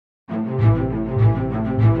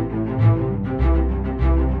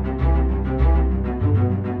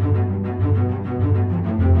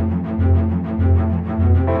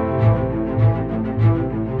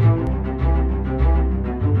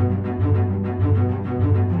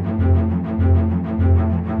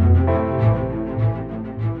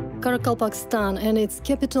Karakalpakstan and its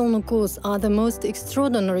capital Nukus are the most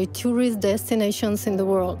extraordinary tourist destinations in the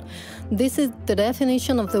world. This is the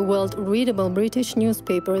definition of the world-readable British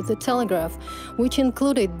newspaper the Telegraph, which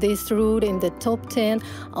included this route in the top 10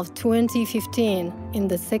 of 2015 in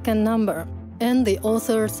the second number. And the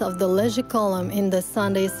authors of the leisure column in the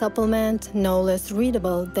Sunday supplement, no less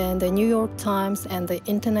readable than the New York Times and the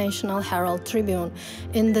International Herald Tribune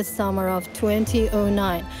in the summer of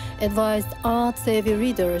 2009, advised art-savvy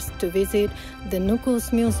readers to visit the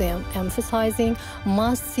Nukus Museum, emphasizing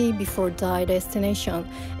must-see before-die destination,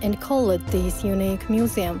 and call it this unique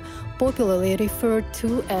museum, popularly referred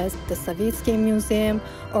to as the Savitsky Museum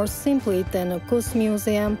or simply the Nukus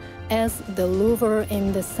Museum, as the Louvre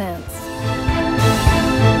in the sense.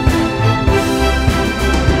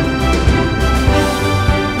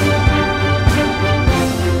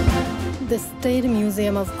 The State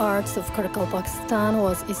Museum of Arts of Karakalpakstan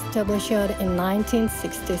was established in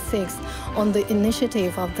 1966 on the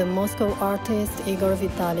initiative of the Moscow artist Igor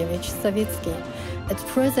Vitalyevich Savitsky. At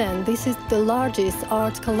present, this is the largest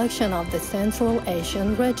art collection of the Central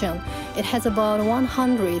Asian region. It has about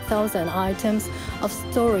 100,000 items of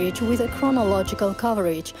storage with a chronological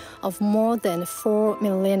coverage of more than 4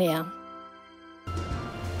 millennia.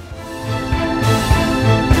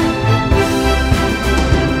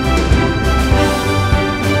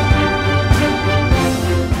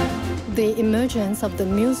 The emergence of the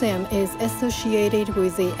museum is associated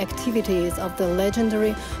with the activities of the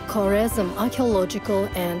legendary Khwarezm archaeological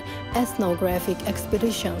and ethnographic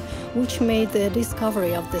expedition, which made the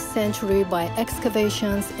discovery of the century by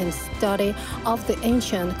excavations and study of the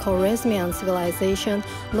ancient Khwarezmian civilization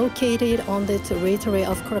located on the territory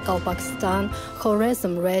of Karakalpakstan,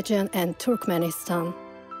 Khwarezm region, and Turkmenistan.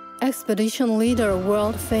 Expedition leader,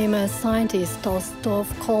 world-famous scientist Tolstoy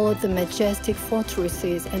called the majestic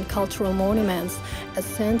fortresses and cultural monuments as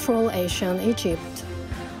Central Asian Egypt.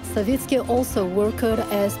 Savitsky also worked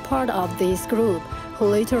as part of this group, who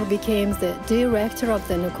later became the director of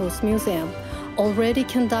the Nukus Museum, already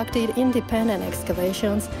conducted independent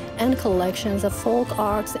excavations and collections of folk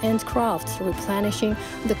arts and crafts, replenishing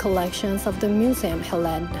the collections of the museum he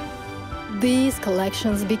led. These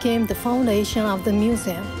collections became the foundation of the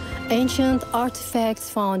museum. Ancient artifacts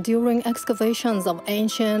found during excavations of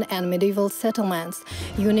ancient and medieval settlements,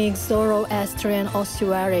 unique Zoroastrian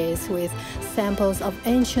ossuaries with samples of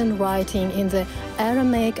ancient writing in the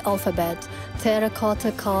Aramaic alphabet,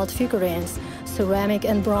 terracotta card figurines, ceramic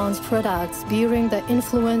and bronze products bearing the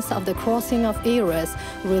influence of the crossing of eras,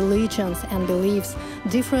 religions, and beliefs,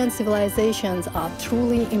 different civilizations are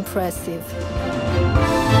truly impressive.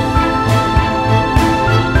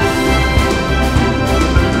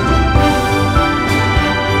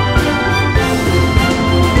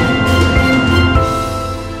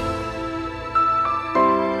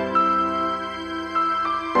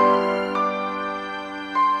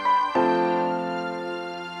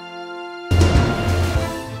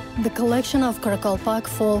 The collection of Karakalpak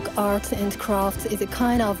folk arts and crafts is a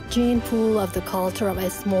kind of gene pool of the culture of a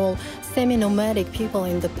small, semi-nomadic people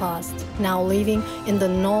in the past, now living in the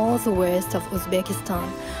northwest of Uzbekistan,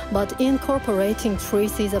 but incorporating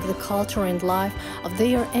traces of the culture and life of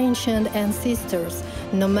their ancient ancestors,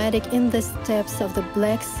 nomadic in the steppes of the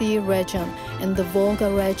Black Sea region, in the Volga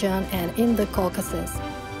region, and in the Caucasus.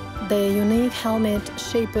 The unique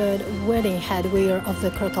helmet-shaped wedding headwear of the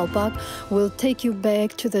Karakalpak will take you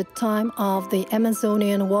back to the time of the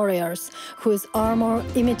Amazonian warriors, whose armor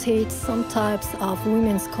imitates some types of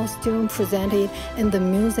women's costume presented in the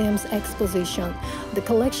museum's exposition. The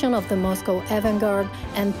collection of the Moscow avant-garde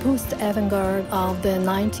and post-avant-garde of the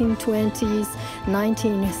 1920s,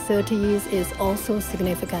 1930s is also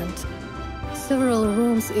significant. Several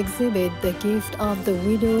rooms exhibit the gift of the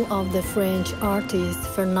widow of the French artist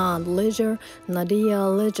Fernand Léger, Nadia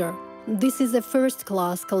Léger. This is a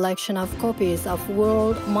first-class collection of copies of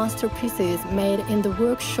world masterpieces made in the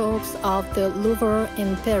workshops of the Louvre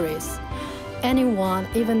in Paris. Anyone,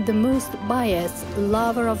 even the most biased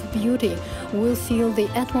lover of beauty, will feel the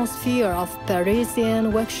atmosphere of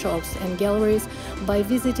Parisian workshops and galleries by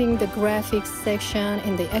visiting the graphics section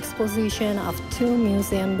in the exposition of 2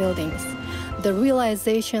 museum buildings. The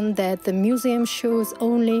realization that the museum shows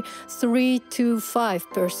only 3 to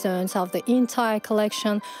 5% of the entire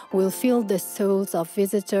collection will fill the souls of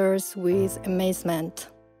visitors with amazement.